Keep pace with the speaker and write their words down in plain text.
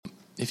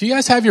If you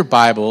guys have your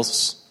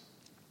Bibles,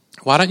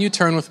 why don't you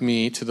turn with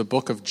me to the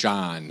book of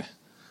John,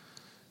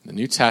 the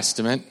New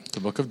Testament, the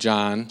book of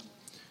John,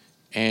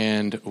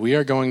 and we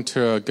are going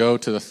to go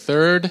to the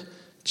third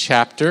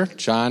chapter,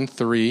 John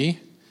 3,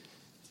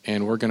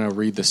 and we're going to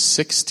read the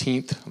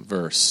 16th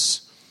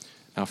verse.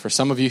 Now, for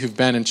some of you who've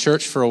been in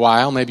church for a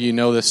while, maybe you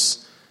know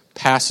this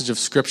passage of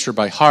Scripture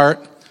by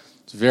heart.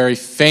 It's a very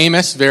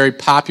famous, very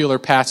popular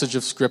passage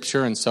of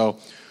Scripture, and so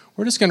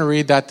we're just going to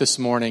read that this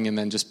morning and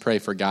then just pray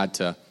for God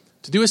to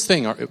do his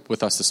thing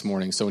with us this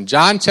morning. So in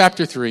John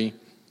chapter 3,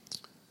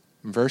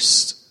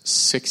 verse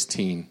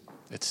 16,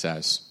 it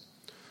says,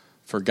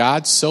 "For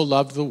God so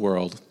loved the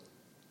world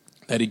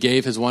that he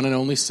gave his one and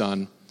only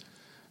Son,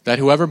 that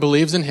whoever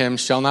believes in him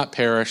shall not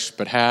perish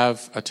but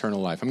have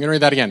eternal life." I'm going to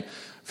read that again.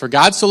 For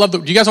God so loved do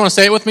you guys want to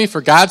say it with me? For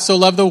God so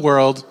loved the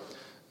world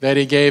that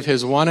he gave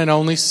his one and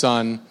only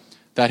Son,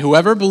 that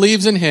whoever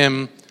believes in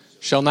him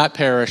shall not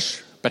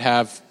perish but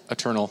have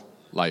eternal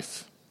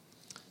life.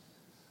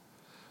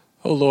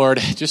 Oh Lord,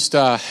 just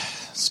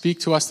speak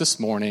to us this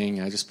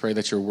morning. I just pray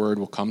that your word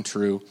will come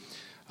true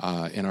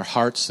in our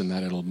hearts, and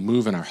that it'll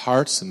move in our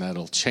hearts, and that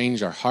it'll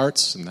change our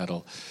hearts, and that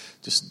it'll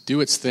just do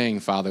its thing,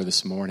 Father,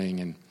 this morning.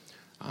 And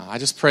I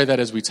just pray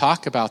that as we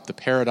talk about the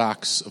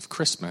paradox of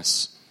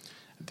Christmas,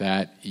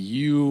 that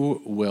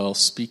you will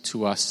speak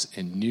to us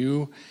in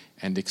new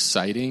and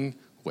exciting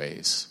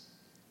ways.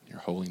 In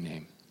your holy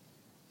name.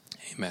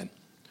 Amen.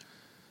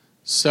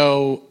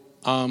 So,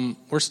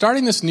 we're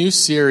starting this new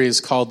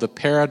series called The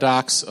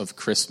Paradox of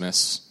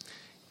Christmas.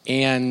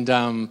 And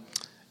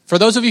for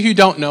those of you who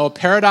don't know, a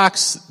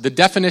paradox, the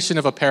definition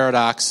of a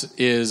paradox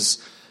is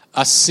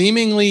a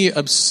seemingly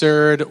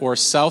absurd or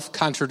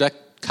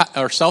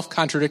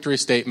self-contradictory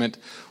statement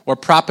or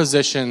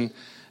proposition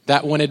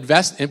that when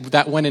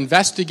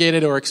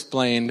investigated or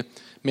explained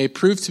may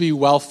prove to be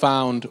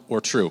well-found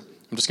or true.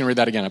 I'm just going to read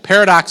that again. A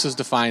paradox is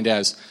defined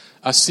as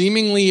a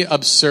seemingly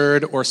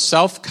absurd or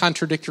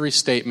self-contradictory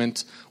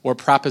statement or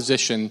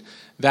proposition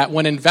that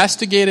when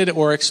investigated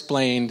or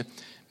explained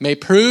may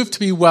prove to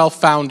be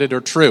well-founded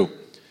or true.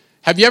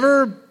 Have you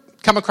ever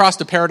come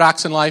across a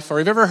paradox in life, or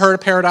have you ever heard a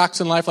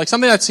paradox in life? Like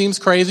something that seems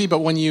crazy, but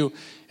when you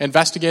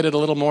investigate it a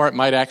little more, it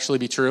might actually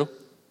be true?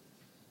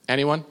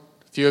 Anyone?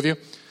 A few of you?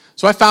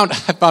 So I found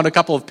a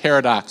couple of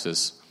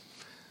paradoxes.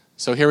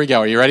 So here we go.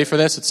 Are you ready for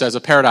this? It says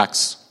a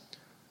paradox.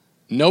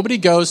 Nobody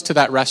goes to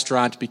that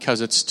restaurant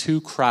because it's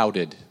too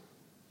crowded.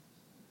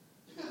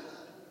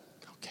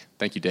 Okay,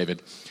 thank you,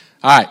 David.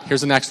 All right,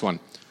 here's the next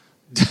one.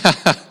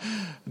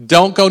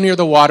 Don't go near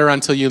the water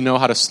until you know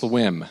how to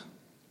swim.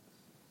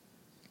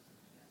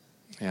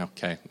 Yeah,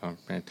 okay. Oh,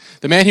 man.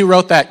 The man who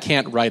wrote that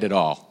can't write at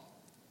all.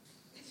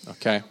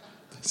 Okay?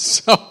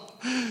 So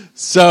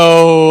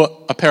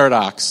a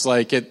paradox.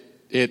 Like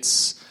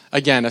it's,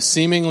 again, a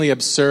seemingly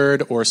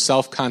absurd or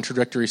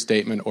self-contradictory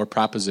statement or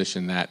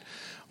proposition that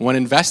when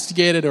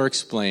investigated or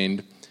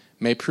explained,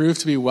 may prove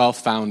to be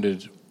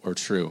well-founded or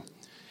true.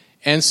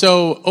 And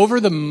so over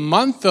the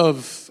month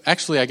of,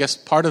 actually, I guess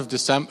part of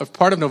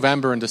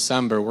November and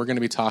December, we're going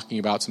to be talking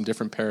about some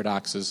different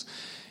paradoxes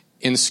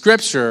in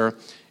Scripture.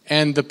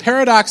 And the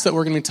paradox that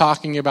we're going to be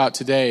talking about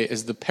today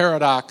is the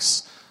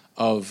paradox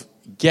of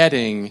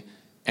getting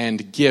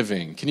and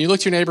giving. Can you look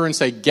to your neighbor and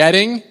say,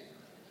 getting?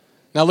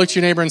 Now look to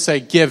your neighbor and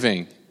say,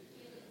 giving.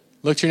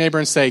 Look to your neighbor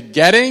and say,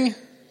 getting.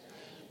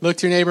 Look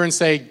to your neighbor and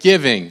say,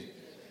 giving.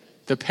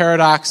 The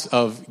paradox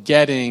of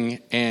getting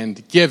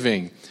and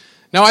giving.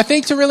 Now, I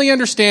think to really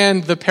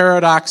understand the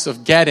paradox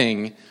of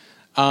getting,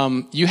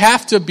 you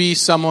have to be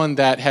someone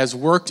that has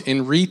worked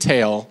in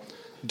retail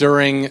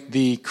during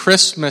the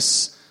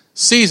Christmas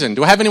season.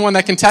 Do I have anyone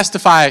that can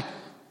testify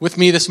with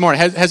me this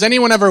morning? Has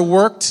anyone ever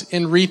worked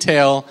in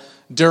retail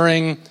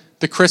during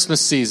the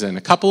Christmas season?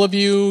 A couple of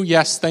you,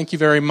 yes, thank you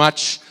very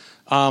much.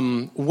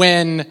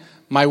 When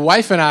my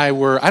wife and I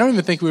don't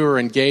even think we were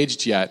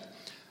engaged yet.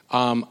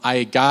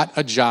 I got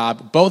a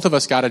job. Both of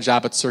us got a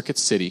job at Circuit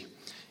City,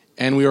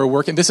 and we were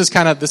working. This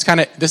kind of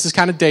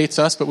dates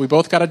us, but we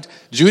both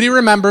Judy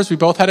remembers we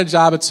both had a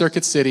job at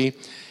Circuit City,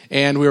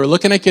 and we were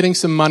looking at getting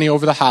some money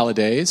over the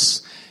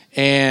holidays.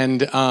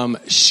 And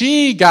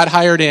she got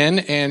hired in,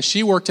 and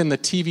she worked in the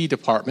TV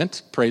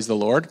department. Praise the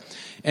Lord.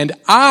 And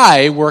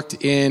I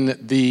worked in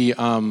the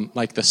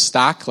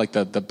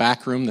the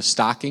back room, the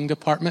stocking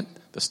department.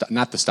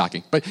 Not the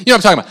stocking, but you know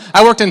what I'm talking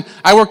about.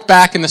 I worked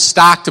back in the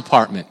stock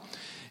department,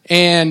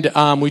 and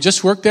we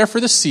just worked there for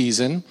the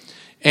season.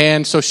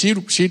 And so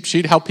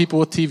she'd help people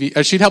with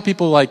TV. She'd help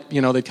people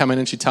they'd come in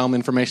and she'd tell them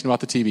information about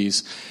the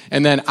TVs.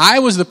 And then I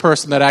was the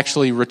person that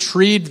actually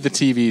retrieved the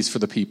TVs for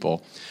the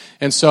people.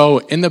 And so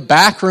in the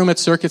back room at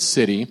Circuit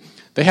City,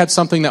 they had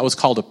something that was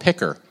called a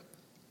picker.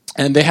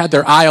 And they had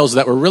their aisles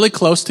that were really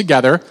close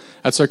together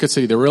at Circuit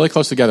City. They were really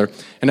close together.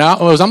 And it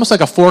was almost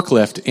like a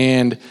forklift.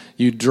 And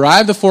you'd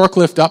drive the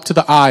forklift up to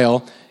the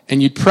aisle,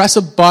 and you'd press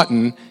a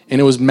button, and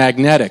it was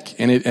magnetic.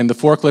 And the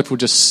forklift would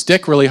just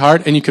stick really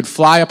hard, and you could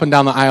fly up and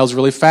down the aisles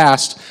really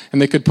fast,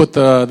 and they could put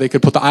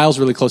the aisles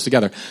really close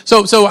together.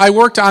 So I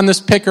worked on this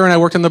picker, and I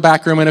worked in the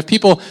back room. And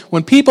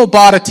when people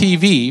bought a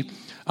TV,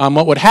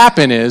 what would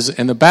happen is,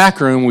 in the back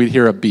room, we'd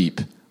hear a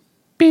beep.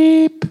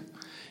 Beep.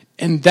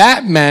 And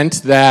that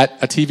meant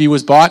that a TV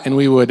was bought, and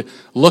we would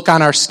look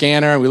on our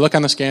scanner, and we look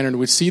on the scanner, and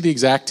we'd see the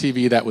exact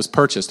TV that was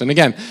purchased. And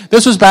again,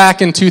 this was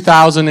back in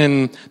 2000,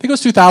 I think it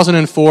was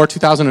 2004,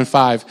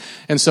 2005.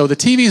 And so the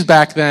TVs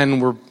back then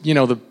were,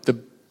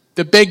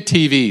 the big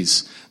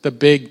TVs, the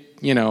big,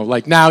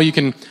 like now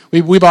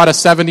we bought a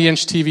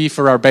 70-inch TV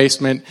for our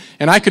basement,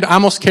 and I could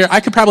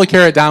probably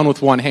carry it down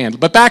with one hand.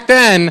 But back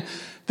then,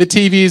 the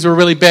TVs were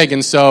really big,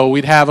 and so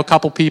we'd have a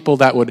couple people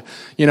that would,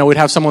 we'd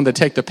have someone that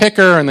take the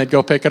picker, and they'd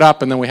go pick it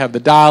up, and then we have the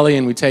dolly,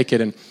 and we'd take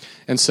it,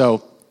 and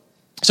so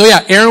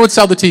yeah, Aaron would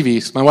sell the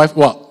TVs. My wife,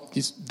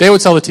 they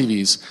would sell the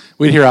TVs.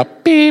 We'd hear a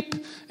beep,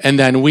 and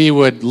then we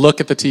would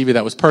look at the TV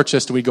that was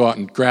purchased, and we'd go out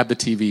and grab the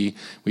TV,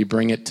 we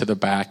bring it to the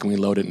back, and we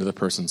load it into the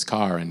person's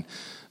car. And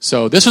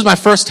so this was my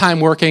first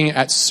time working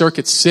at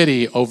Circuit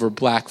City over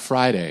Black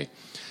Friday.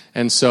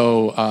 And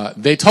so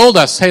they told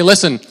us, hey,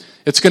 listen,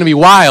 it's going to be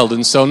wild.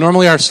 And so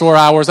normally our store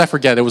hours, I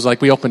forget, it was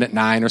like we opened at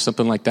 9 or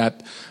something like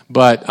that.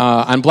 But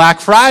on Black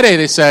Friday,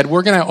 they said,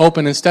 we're going to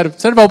open, instead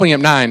of opening at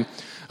 9,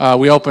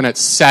 we open at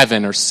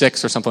 7 or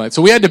 6 or something like that.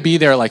 So we had to be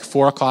there at like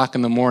 4 o'clock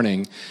in the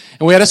morning.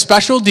 And we had a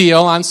special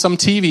deal on some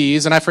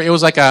TVs, and I think it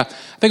was like a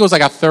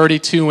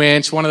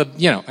 32-inch, one of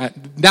the,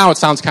 now it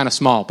sounds kind of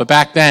small, but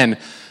back then,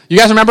 you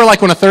guys remember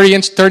like when a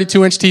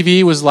 32-inch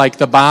TV was like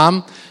the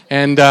bomb?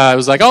 And it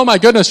was like, oh my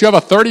goodness, you have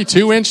a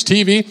 32-inch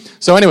TV?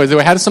 So anyways,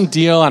 they had some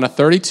deal on a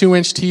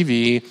 32-inch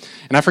TV,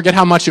 and I forget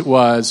how much it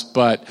was,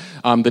 but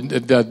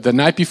the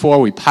night before,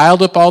 we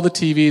piled up all the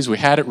TVs, we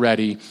had it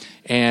ready,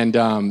 and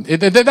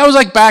that was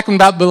like back when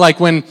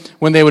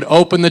they would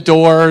open the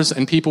doors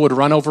and people would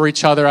run over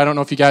each other. I don't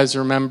know if you guys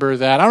remember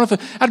that. I don't know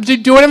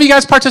if do any of you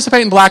guys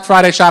participate in Black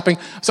Friday shopping?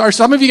 So are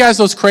some of you guys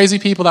those crazy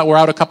people that were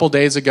out a couple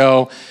days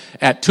ago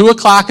at 2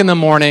 o'clock in the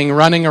morning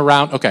running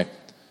around? Okay,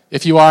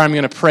 if you are, I'm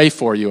going to pray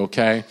for you,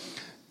 okay?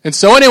 And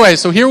so anyway,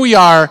 so here we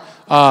are,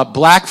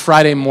 Black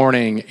Friday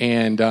morning,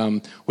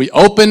 and we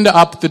opened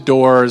up the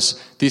doors.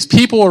 These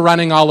people were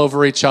running all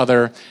over each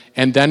other,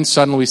 and then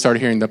suddenly we started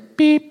hearing the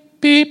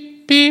beep,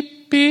 beep,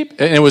 beep, beep.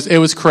 And it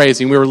was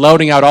crazy. And we were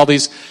loading out all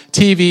these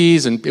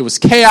TVs, and it was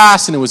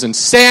chaos, and it was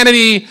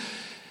insanity.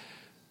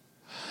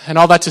 And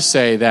all that to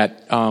say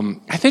that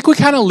I think we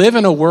kind of live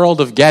in a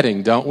world of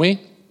getting, don't we?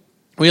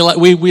 We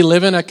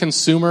live in a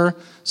consumer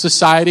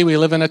society. We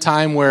live in a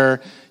time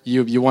where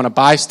you want to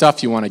buy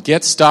stuff, you want to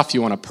get stuff,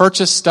 you want to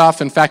purchase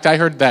stuff. In fact, I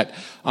heard that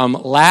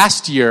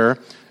last year,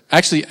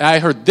 actually I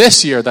heard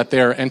this year that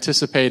they're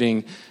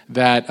anticipating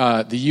that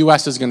the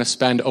U.S. is going to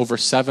spend over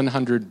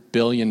 $700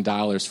 billion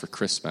for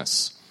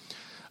Christmas,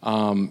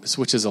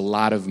 which is a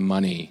lot of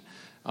money.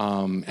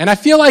 And I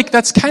feel like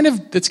it's kind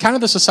of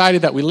the society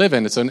that we live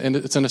in. It's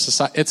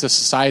a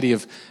society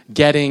of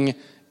getting,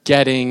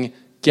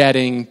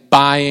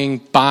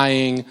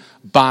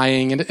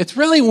 buying. And it's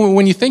really,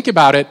 when you think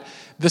about it,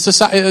 the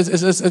society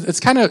it's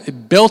kind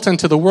of built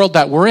into the world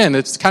that we're in.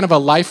 It's kind of a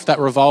life that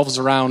revolves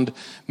around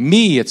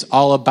me. It's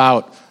all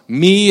about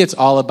me. It's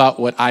all about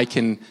what I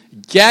can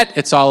get.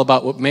 It's all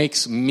about what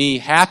makes me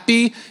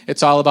happy.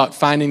 It's all about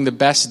finding the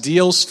best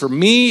deals for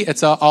me.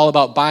 It's all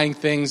about buying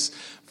things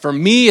for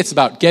me. It's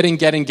about getting,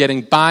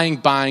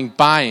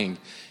 buying.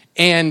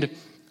 And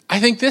I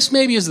think this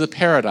maybe is the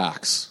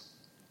paradox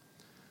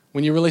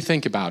when you really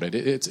think about it.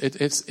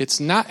 It's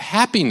not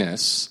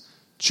happiness,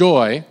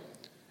 joy,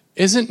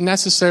 isn't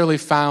necessarily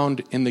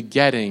found in the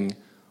getting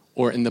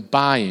or in the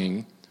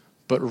buying,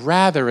 but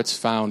rather it's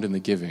found in the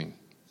giving.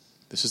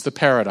 This is the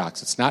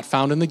paradox. It's not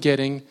found in the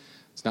getting,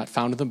 it's not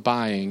found in the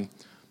buying,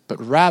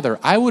 but rather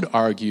I would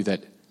argue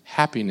that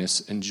happiness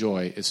and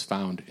joy is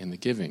found in the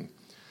giving.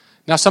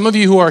 Now, some of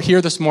you who are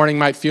here this morning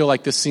might feel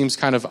like this seems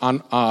kind of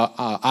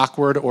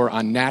awkward or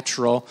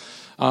unnatural.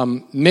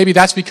 Maybe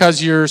that's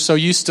because you're so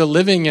used to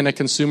living in a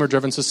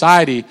consumer-driven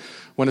society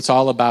when it's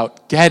all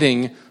about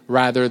getting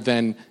rather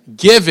than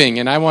giving.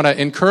 And I want to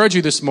encourage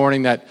you this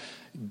morning that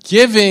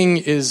giving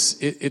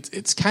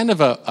it's kind of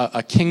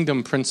a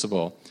kingdom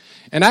principle.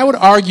 And I would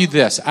argue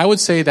this. I would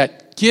say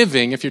that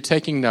giving, if you're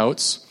taking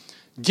notes,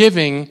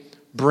 giving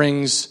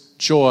brings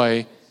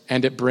joy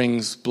and it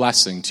brings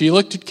blessing. Can you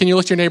look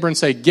to your neighbor and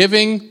say,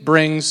 giving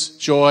brings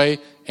joy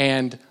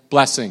and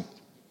blessing?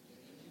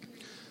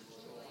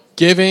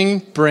 Giving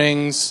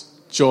brings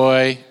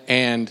joy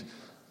and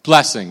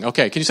blessing.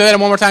 Okay, can you say that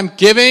one more time?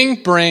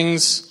 Giving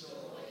brings...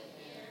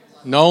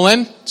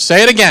 Nolan,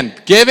 say it again.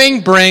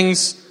 Giving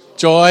brings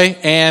joy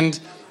and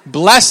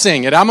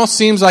blessing. It almost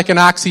seems like an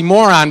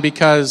oxymoron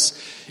because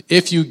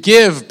if you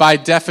give, by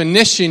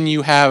definition,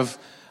 you have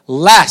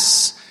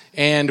less.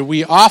 And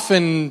we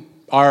often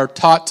are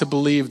taught to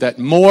believe that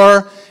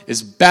more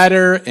is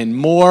better and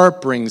more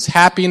brings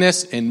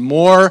happiness and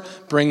more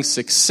brings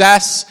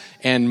success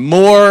and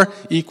more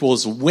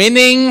equals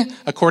winning,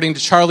 according to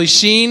Charlie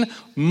Sheen.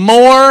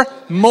 More.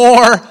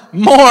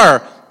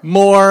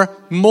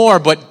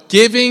 But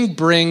giving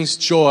brings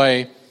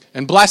joy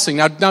and blessing.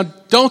 Now,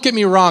 don't get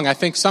me wrong. I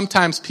think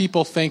sometimes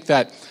people think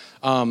that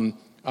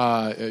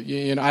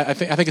I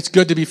think it's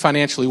good to be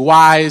financially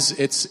wise.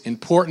 It's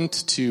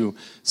important to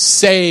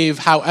save.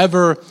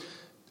 However,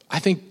 I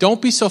think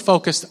don't be so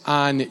focused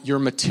on your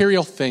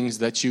material things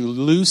that you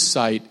lose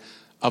sight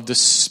of the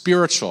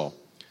spiritual.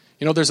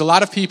 There's a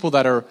lot of people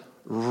that are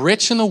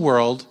rich in the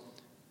world,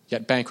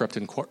 yet bankrupt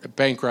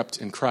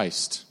in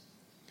Christ.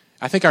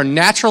 I think our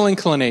natural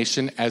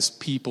inclination as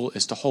people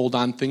is to hold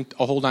on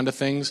to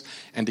things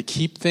and to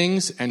keep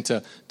things and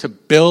to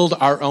build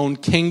our own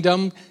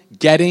kingdom.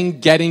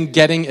 Getting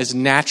is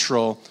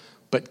natural,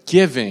 but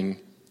giving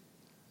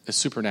is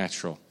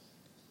supernatural.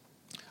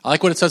 I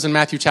like what it says in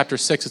Matthew chapter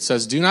 6. It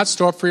says, "Do not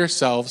store up for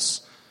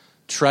yourselves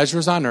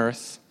treasures on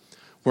earth,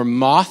 where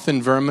moth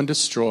and vermin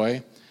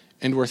destroy,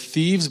 and where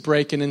thieves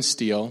break in and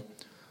steal,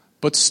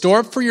 but store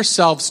up for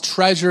yourselves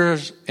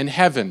treasures in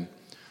heaven,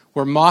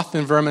 where moth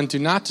and vermin do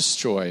not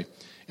destroy,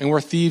 and where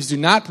thieves do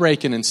not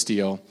break in and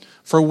steal.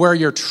 For where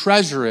your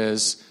treasure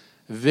is,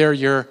 there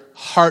your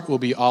heart will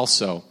be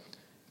also."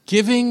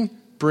 Giving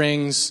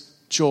brings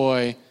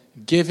joy.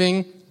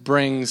 Giving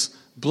brings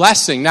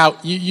blessing. Now,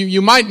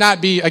 you might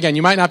not be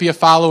a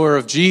follower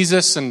of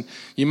Jesus, and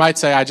you might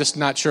say, "I'm just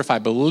not sure if I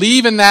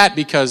believe in that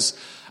because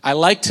I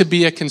like to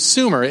be a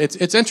consumer."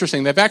 It's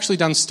interesting. They've actually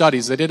done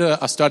studies. They did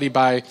a study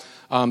by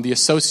the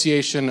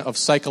Association of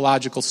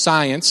Psychological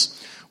Science,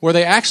 where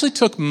they actually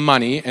took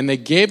money and they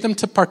gave them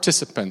to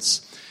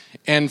participants.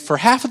 And for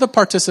half of the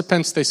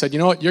participants, they said, "You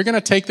know what, you're going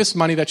to take this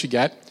money that you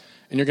get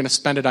and you're going to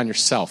spend it on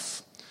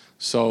yourself."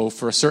 So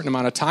for a certain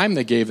amount of time,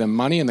 they gave them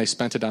money and they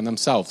spent it on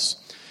themselves.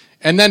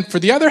 And then for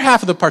the other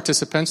half of the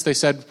participants, they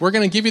said, "We're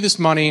going to give you this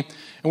money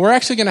and we're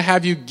actually going to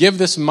have you give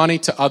this money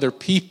to other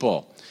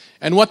people."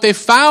 And what they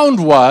found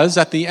was,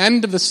 at the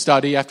end of the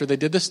study, after they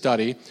did the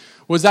study,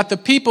 was that the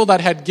people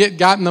that had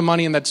gotten the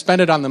money and that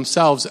spent it on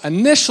themselves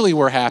initially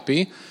were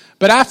happy,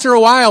 but after a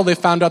while they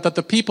found out that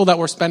the people that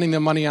were spending the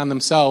money on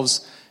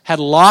themselves had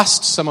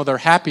lost some of their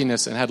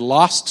happiness and had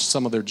lost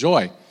some of their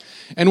joy.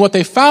 And what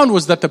they found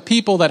was that the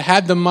people that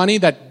had the money,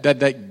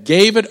 that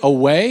gave it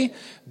away,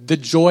 the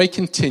joy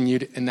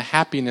continued and the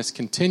happiness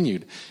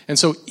continued. And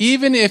so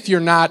even if you're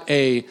not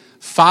a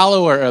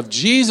follower of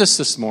Jesus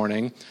this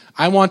morning,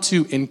 I want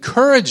to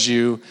encourage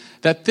you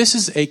that this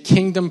is a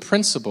kingdom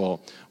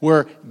principle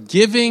where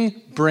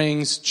giving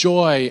brings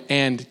joy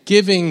and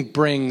giving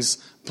brings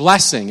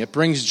blessing. It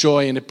brings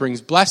joy and it brings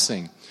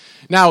blessing.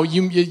 Now,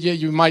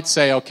 you might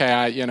say,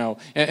 okay,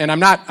 and I'm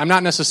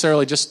not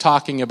necessarily just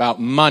talking about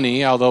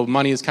money, although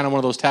money is kind of one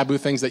of those taboo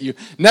things that you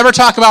never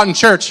talk about in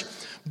church.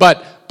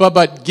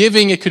 But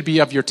giving, it could be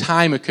of your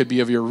time, it could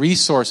be of your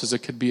resources, it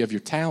could be of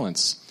your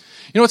talents.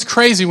 It's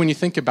crazy when you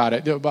think about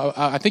it.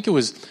 I think it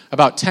was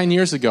about 10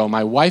 years ago,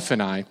 my wife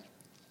and I,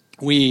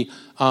 we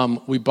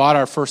bought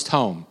our first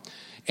home.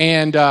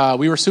 And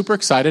we were super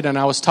excited, and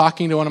I was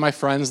talking to one of my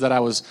friends that I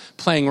was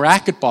playing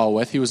racquetball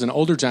with. He was an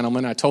older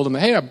gentleman. I told him,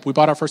 "Hey, we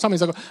bought our first home."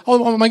 He's like,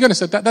 oh my goodness,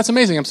 that's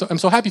amazing. I'm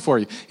so happy for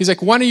you. He's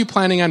like, "When are you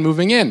planning on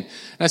moving in?" And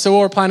I said,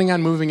 "Well, we're planning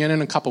on moving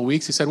in a couple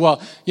weeks." He said,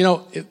 "Well,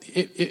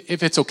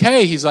 if it's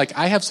okay," he's like,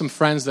 "I have some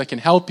friends that can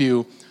help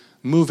you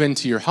move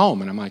into your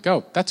home." And I'm like,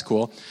 "Oh, that's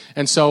cool."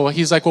 And so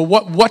he's like, "Well,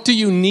 what do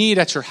you need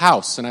at your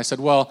house?" And I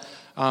said, "Well,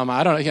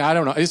 I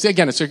don't know.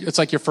 It's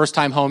like your first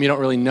time home. You don't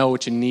really know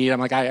what you need." I'm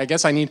like, I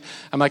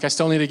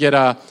still need to get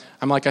an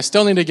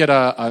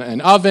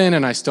oven,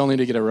 and I still need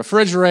to get a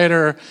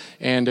refrigerator.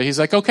 And he's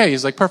like, "Okay."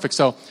 He's like, "Perfect."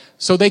 So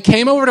they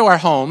came over to our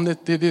home.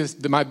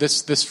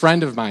 This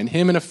friend of mine,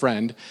 him and a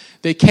friend,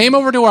 they came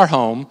over to our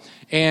home,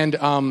 and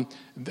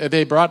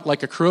they brought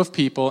like a crew of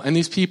people, and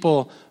these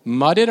people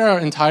mudded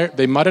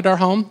our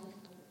home.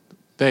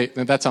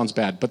 That sounds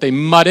bad, but they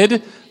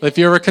mudded. If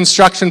you're a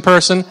construction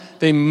person,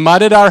 they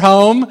mudded our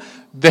home.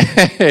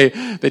 They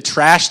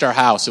trashed our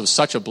house. It was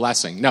such a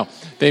blessing. No,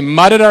 they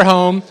mudded our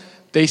home.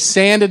 They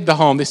sanded the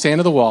home. They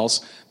sanded the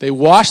walls. They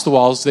washed the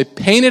walls. They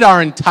painted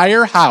our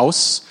entire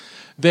house.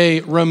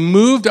 They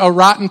removed a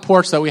rotten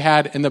porch that we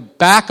had in the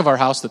back of our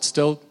house that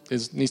still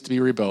needs to be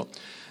rebuilt.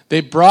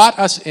 They brought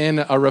us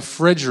in a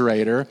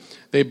refrigerator.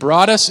 They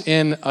brought us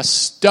in a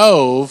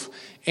stove,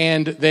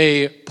 and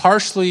they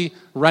partially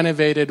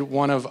renovated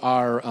one of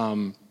our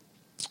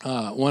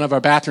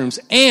bathrooms.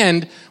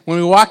 And when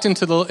we walked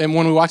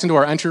into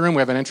our entry room, we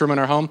have an entry room in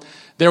our home.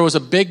 There was a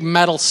big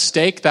metal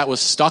stake that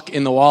was stuck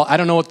in the wall. I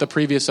don't know what the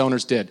previous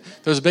owners did.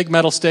 There was a big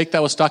metal stake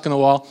that was stuck in the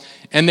wall,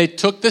 and they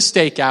took the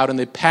stake out and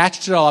they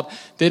patched it all up.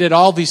 They did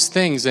all these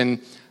things, and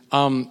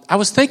I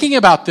was thinking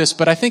about this,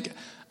 but I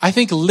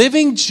think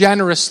living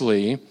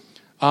generously.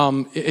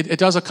 It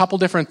does a couple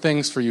different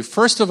things for you.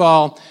 First of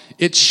all,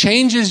 it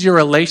changes your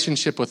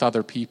relationship with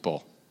other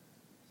people.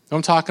 You know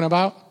what I'm talking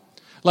about?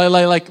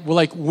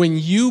 Like when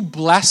you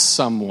bless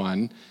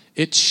someone,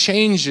 it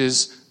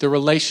changes the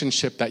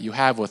relationship that you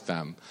have with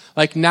them.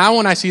 Like now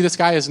when I see this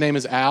guy, his name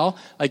is Al,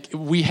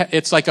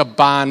 it's like a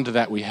bond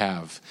that we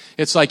have.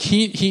 It's like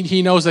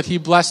he knows that he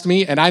blessed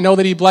me, and I know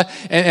that he blessed,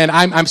 and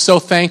I'm so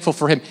thankful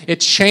for him. It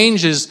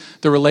changes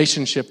the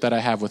relationship that I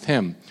have with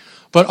him.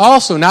 But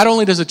also, not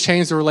only does it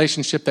change the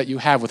relationship that you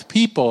have with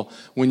people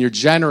when you're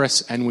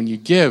generous and when you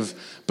give,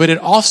 but it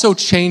also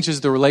changes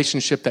the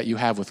relationship that you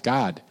have with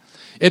God.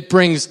 It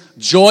brings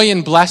joy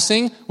and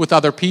blessing with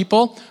other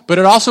people, but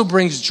it also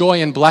brings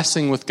joy and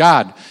blessing with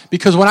God.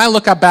 Because when I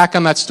look back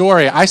on that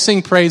story, I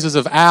sing praises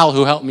of Al,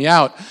 who helped me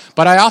out,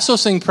 but I also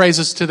sing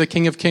praises to the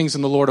King of Kings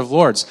and the Lord of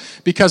Lords,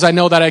 because I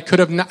know that I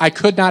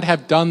could not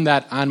have done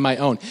that on my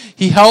own.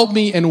 He helped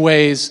me in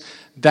ways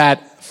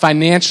that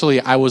financially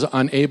I was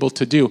unable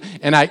to do,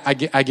 and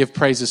I give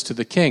praises to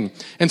the King.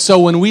 And so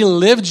when we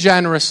live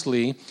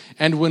generously,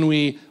 and when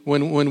we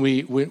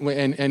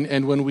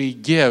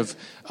give,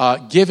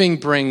 giving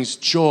brings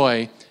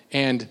joy,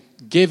 and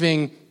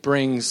giving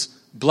brings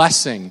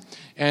blessing.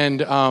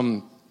 And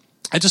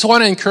I just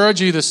want to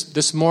encourage you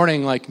this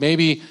morning, like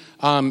maybe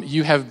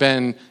you have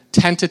been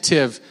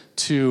tentative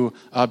to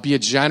be a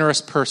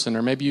generous person,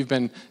 or maybe you've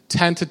been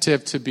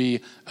tentative to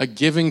be a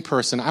giving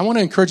person. I want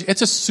to encourage you,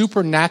 it's a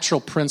supernatural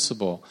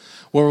principle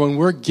where when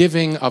we're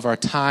giving of our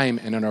time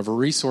and of our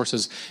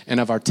resources and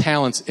of our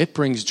talents, it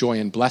brings joy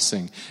and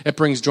blessing. It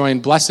brings joy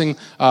and blessing.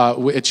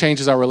 It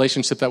changes our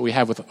relationship that we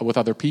have with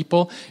other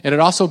people, and it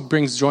also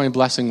brings joy and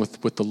blessing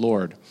with the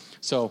Lord.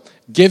 So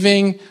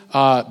giving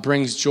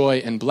brings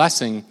joy and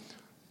blessing,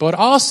 but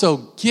also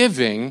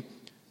giving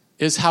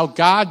is how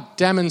God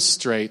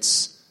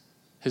demonstrates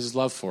his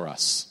love for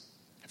us.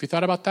 Have you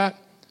thought about that?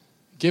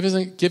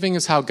 Giving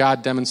is how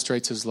God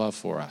demonstrates his love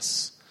for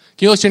us.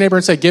 Can you look at your neighbor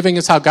and say, giving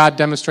is how God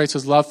demonstrates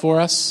his love for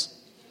us?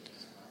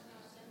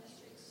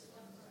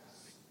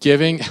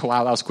 Giving,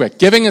 wow, that was quick.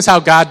 Giving is how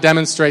God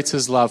demonstrates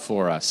his love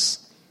for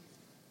us.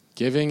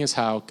 Giving is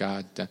how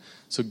God,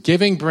 so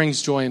giving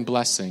brings joy and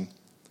blessing,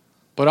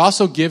 but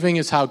also giving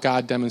is how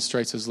God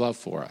demonstrates his love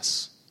for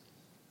us.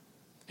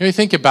 When you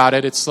think about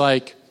it, it's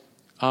like,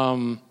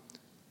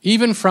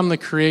 even from the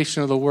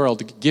creation of the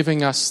world,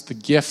 giving us the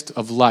gift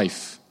of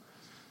life.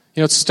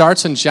 You know, it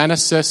starts in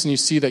Genesis, and you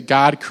see that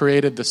God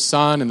created the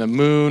sun and the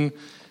moon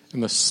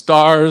and the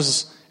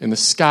stars and the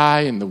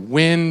sky and the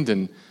wind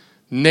and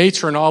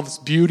nature and all of its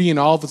beauty and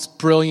all of its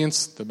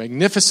brilliance, the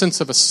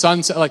magnificence of a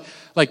sunset,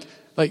 like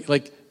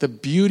the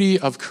beauty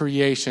of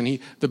creation,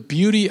 the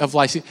beauty of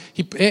life.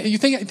 You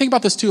think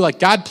about this too, like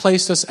God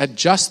placed us at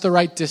just the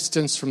right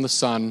distance from the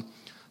sun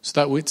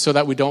so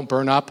that we don't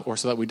burn up or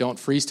so that we don't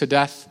freeze to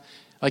death.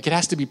 Like it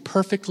has to be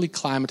perfectly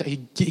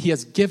climatized. He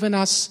has given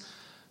us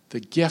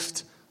the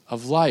gift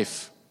of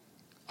life.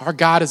 Our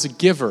God is a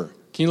giver.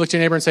 Can you look to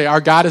your neighbor and say,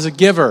 our God is a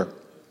giver?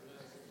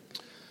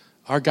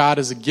 Our God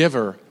is a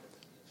giver.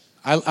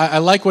 I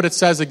like what it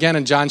says again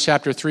in John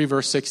chapter 3,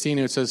 verse 16.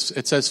 It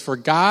says, for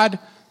God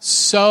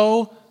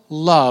so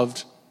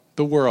loved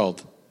the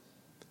world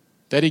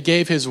that he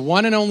gave his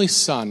one and only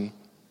Son,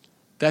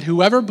 that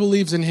whoever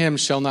believes in him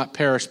shall not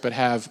perish but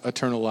have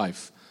eternal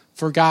life.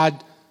 For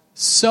God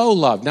so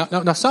loved.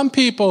 Now some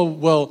people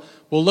will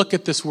look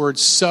at this word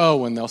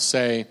so and they'll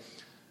say,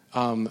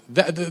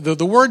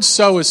 the word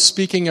so is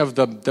speaking of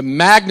the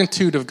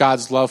magnitude of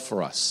God's love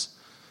for us.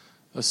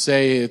 They'll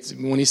say,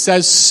 when he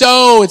says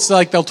so, it's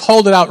like they'll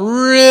hold it out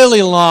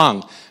really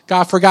long.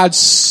 For God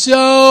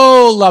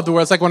so loved the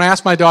world. It's like when I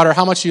ask my daughter,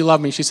 how much do you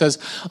love me? She says,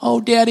 oh,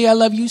 Daddy, I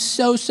love you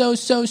so much.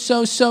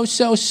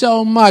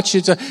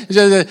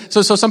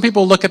 So some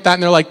people look at that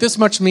and they're like, this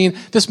must mean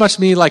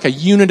like a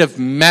unit of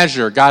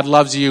measure. God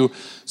loves you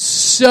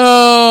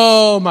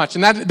so much.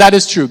 And that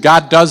is true.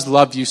 God does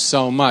love you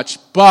so much.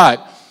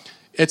 But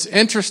it's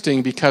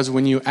interesting because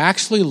when you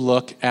actually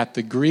look at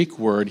the Greek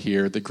word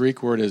here, the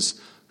Greek word is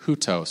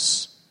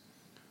hutos,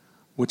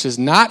 which is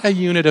not a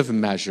unit of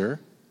measure,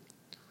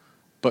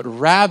 but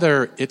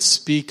rather it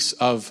speaks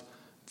of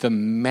the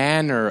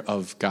manner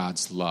of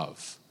God's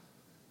love.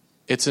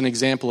 It's an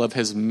example of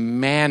his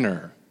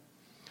manner.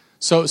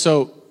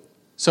 So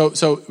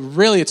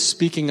really it's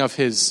speaking of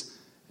his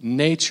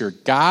nature.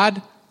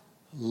 God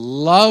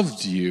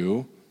loved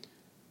you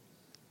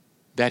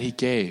that he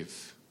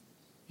gave.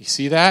 You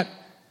see that?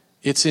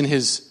 It's in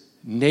his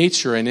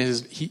nature, and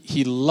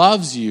he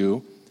loves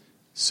you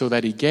so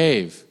that he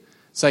gave.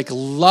 It's like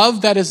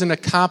love that isn't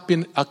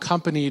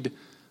accompanied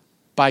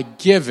by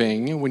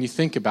giving, when you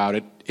think about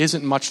it,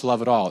 isn't much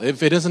love at all.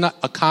 If it isn't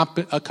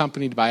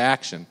accompanied by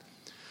action.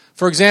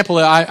 For example,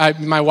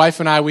 my wife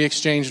and I, we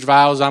exchanged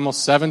vows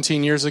almost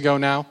 17 years ago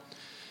now.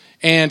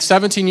 And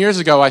 17 years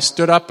ago, I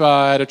stood up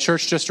at a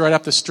church just right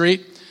up the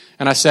street,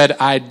 and I said,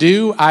 I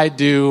do,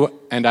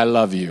 and I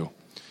love you.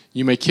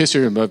 You may kiss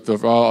your,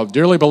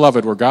 dearly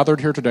beloved, we're gathered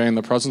here today in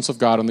the presence of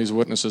God and these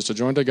witnesses to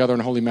join together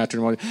in holy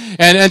matrimony.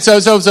 And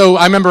so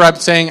I remember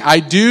saying, I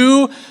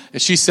do.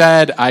 She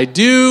said, I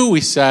do. We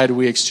said,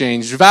 we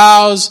exchanged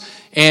vows.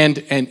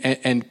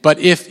 But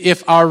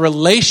if our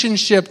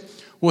relationship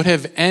would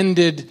have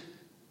ended,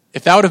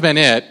 if that would have been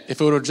it,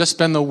 if it would have just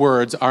been the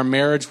words, our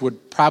marriage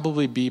would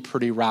probably be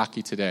pretty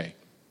rocky today.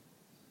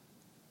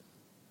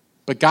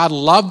 But God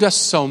loved us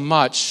so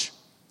much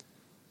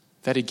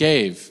that he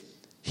gave.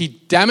 He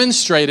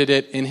demonstrated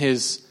it in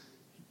his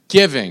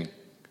giving.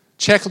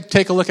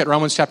 Take a look at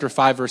Romans chapter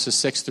 5, verses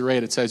 6 through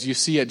 8. It says, you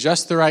see, at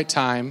just the right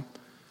time,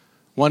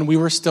 when we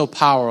were still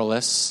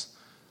powerless,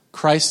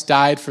 Christ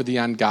died for the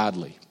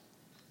ungodly.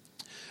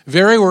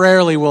 Very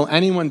rarely will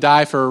anyone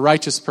die for a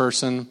righteous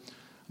person,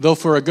 though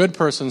for a good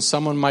person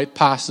someone might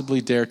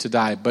possibly dare to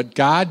die. But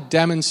God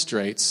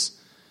demonstrates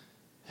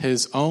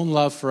his own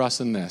love for us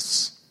in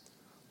this.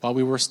 While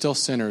we were still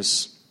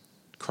sinners,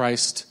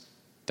 Christ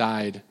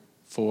died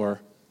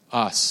for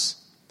us.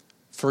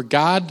 For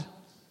God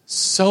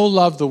so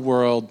loved the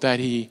world that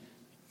he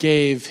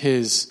gave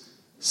his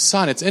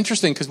Son. It's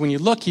interesting because when you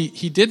look,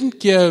 he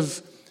didn't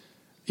give,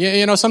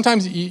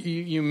 sometimes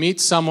you meet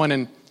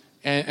someone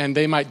and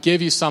they might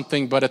give you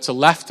something, but it's a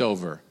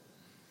leftover.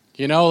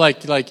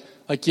 Like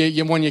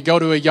when you go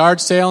to a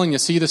yard sale and you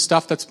see the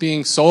stuff that's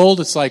being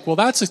sold, it's like, well,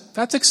 that's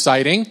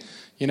exciting.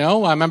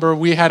 I remember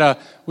we had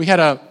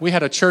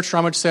a church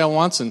rummage sale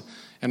once, and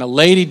a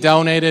lady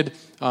donated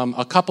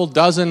a couple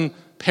dozen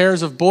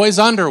pairs of boys'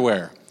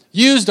 underwear,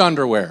 used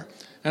underwear.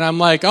 And I'm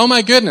like, oh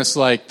my goodness,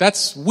 like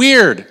that's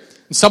weird.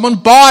 And someone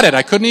bought it.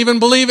 I couldn't even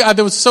believe it.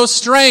 It was so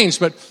strange.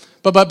 But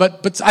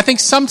I think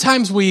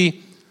sometimes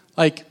we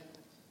like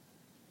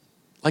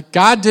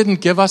God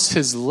didn't give us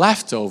his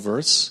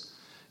leftovers.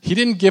 He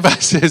didn't give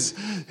us his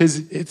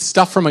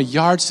stuff from a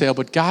yard sale,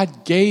 but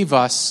God gave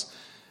us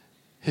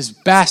his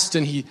best,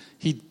 and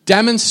he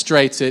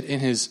demonstrates it in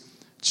his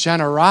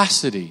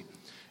generosity.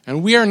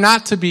 And we are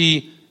not to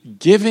be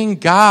giving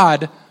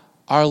God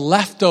our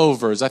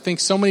leftovers. I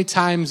think so many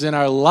times in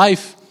our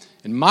life,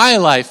 in my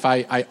life,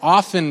 I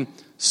often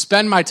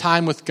spend my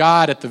time with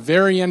God at the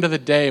very end of the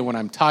day when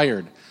I'm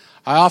tired.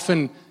 I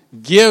often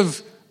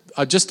give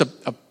just a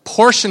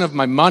portion of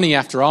my money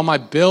after all my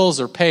bills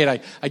are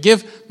paid. I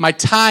give my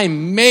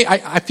time.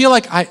 I feel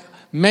like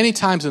many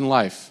times in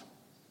life,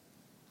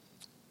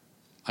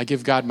 I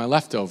give God my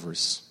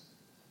leftovers.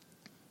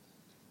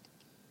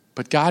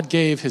 But God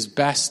gave his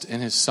best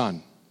in his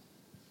Son.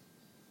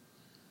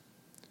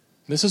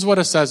 This is what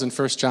it says in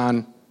 1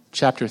 John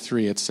chapter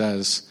 3. It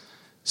says,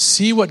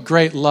 "See what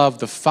great love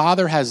the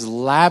Father has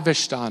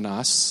lavished on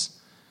us,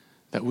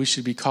 that we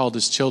should be called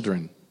his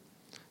children."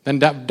 Then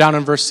down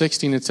in verse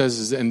 16 it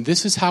says, "And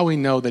this is how we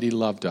know that he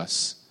loved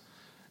us.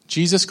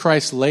 Jesus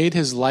Christ laid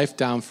his life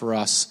down for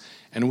us,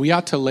 and we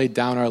ought to lay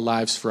down our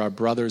lives for our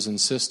brothers and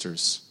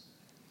sisters.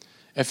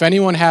 If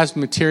anyone has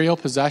material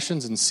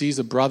possessions and sees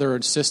a brother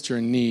or sister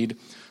in need,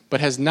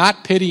 but has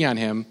not pity on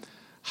him,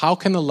 how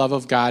can the love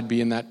of God be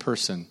in that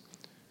person?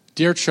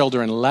 Dear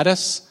children, let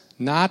us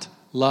not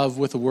love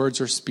with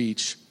words or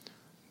speech,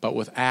 but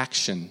with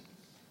action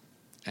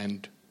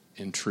and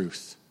in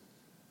truth."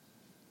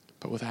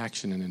 But with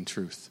action and in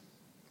truth.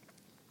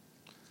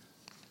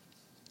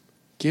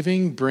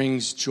 Giving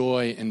brings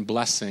joy and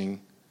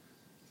blessing.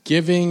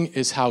 Giving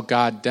is how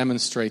God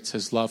demonstrates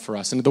his love for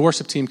us. And the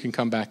worship team can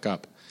come back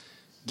up.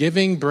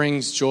 Giving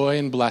brings joy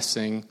and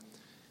blessing,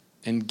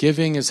 and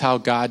giving is how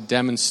God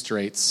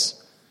demonstrates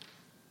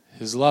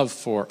his love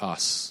for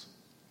us.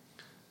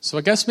 So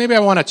I guess maybe I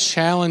want to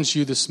challenge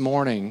you this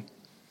morning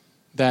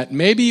that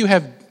maybe you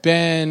have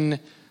been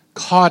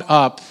caught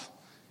up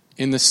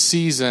in the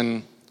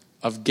season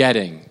of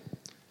getting.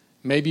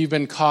 Maybe you've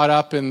been caught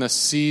up in the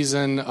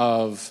season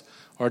of,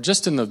 or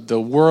just in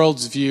the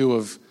world's view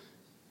of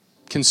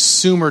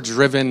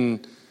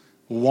consumer-driven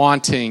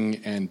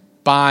wanting and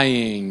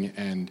buying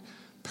and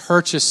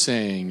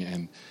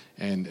purchasing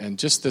and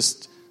just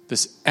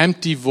this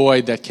empty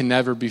void that can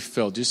never be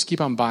filled. Just keep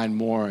on buying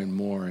more and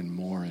more and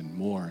more and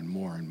more and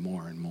more and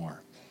more and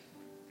more.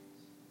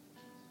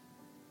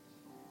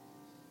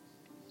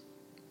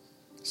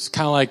 It's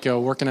kind of like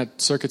working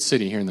at Circuit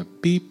City, hearing the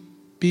beep,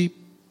 beep,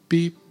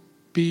 beep,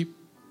 beep,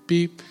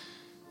 beep.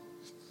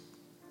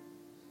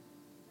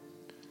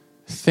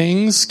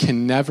 Things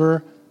can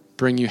never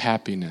bring you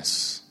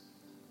happiness.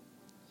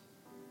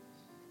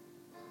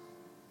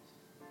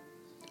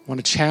 I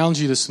want to challenge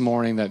you this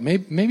morning that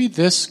maybe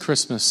this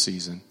Christmas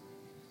season,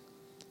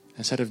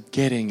 instead of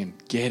getting and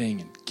getting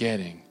and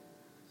getting,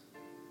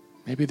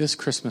 maybe this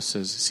Christmas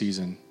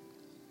season,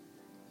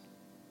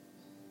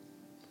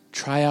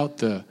 try out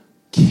the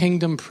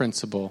kingdom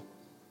principle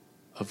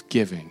of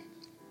giving.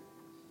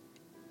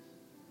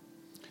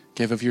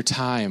 Give of your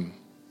time.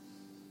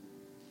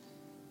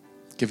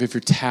 Give of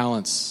your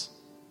talents.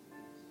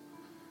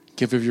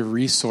 Give of your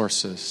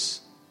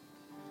resources.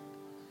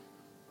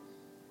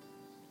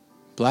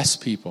 Bless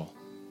people.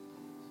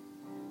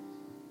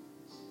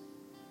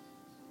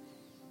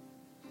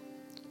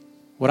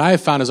 What I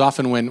have found is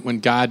often when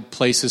God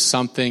places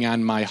something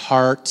on my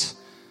heart,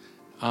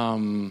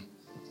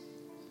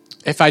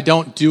 if I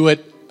don't do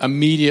it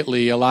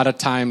immediately, a lot of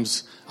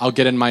times I'll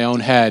get in my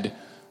own head.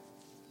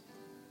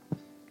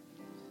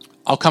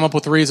 I'll come up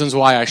with reasons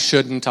why I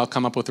shouldn't. I'll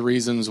come up with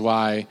reasons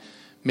why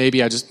maybe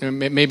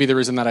the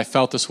reason that I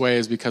felt this way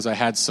is because I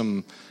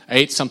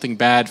ate something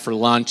bad for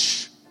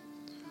lunch.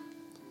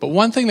 But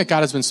one thing that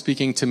God has been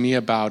speaking to me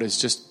about is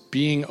just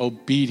being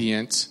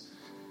obedient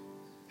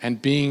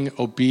and being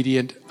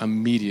obedient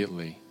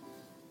immediately.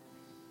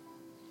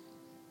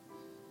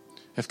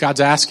 If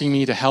God's asking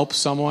me to help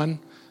someone,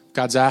 if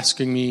God's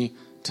asking me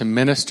to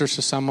minister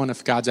to someone,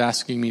 if God's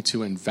asking me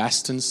to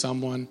invest in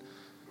someone,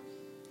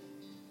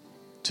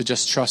 to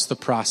just trust the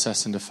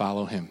process and to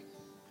follow him.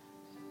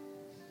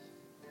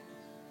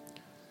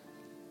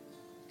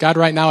 God,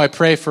 right now I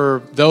pray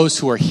for those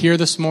who are here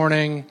this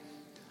morning.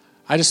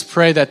 I just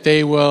pray that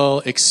they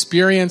will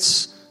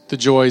experience the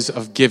joys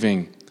of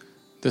giving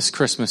this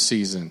Christmas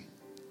season.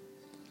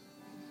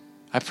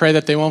 I pray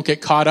that they won't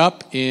get caught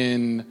up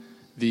in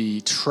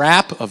the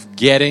trap of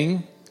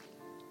getting,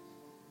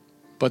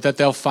 but that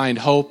they'll find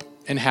hope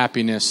and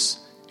happiness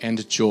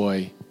and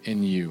joy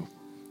in you.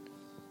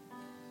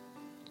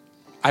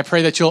 I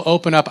pray that you'll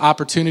open up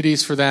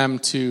opportunities for them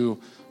to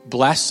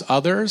bless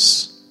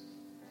others.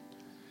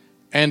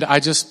 And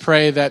I just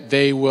pray that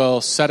they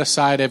will set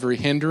aside every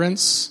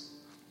hindrance,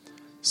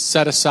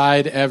 set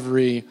aside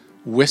every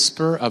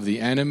whisper of the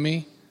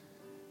enemy,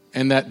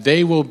 and that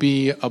they will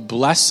be a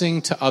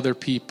blessing to other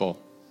people,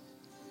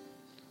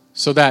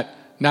 so that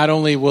not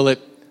only will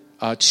it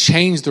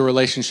change the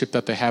relationship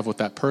that they have with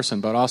that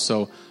person, but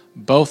also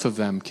both of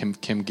them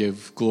can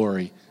give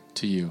glory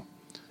to you.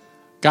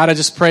 God, I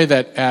just pray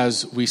that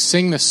as we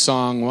sing this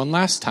song one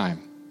last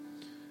time,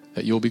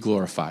 that you'll be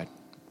glorified.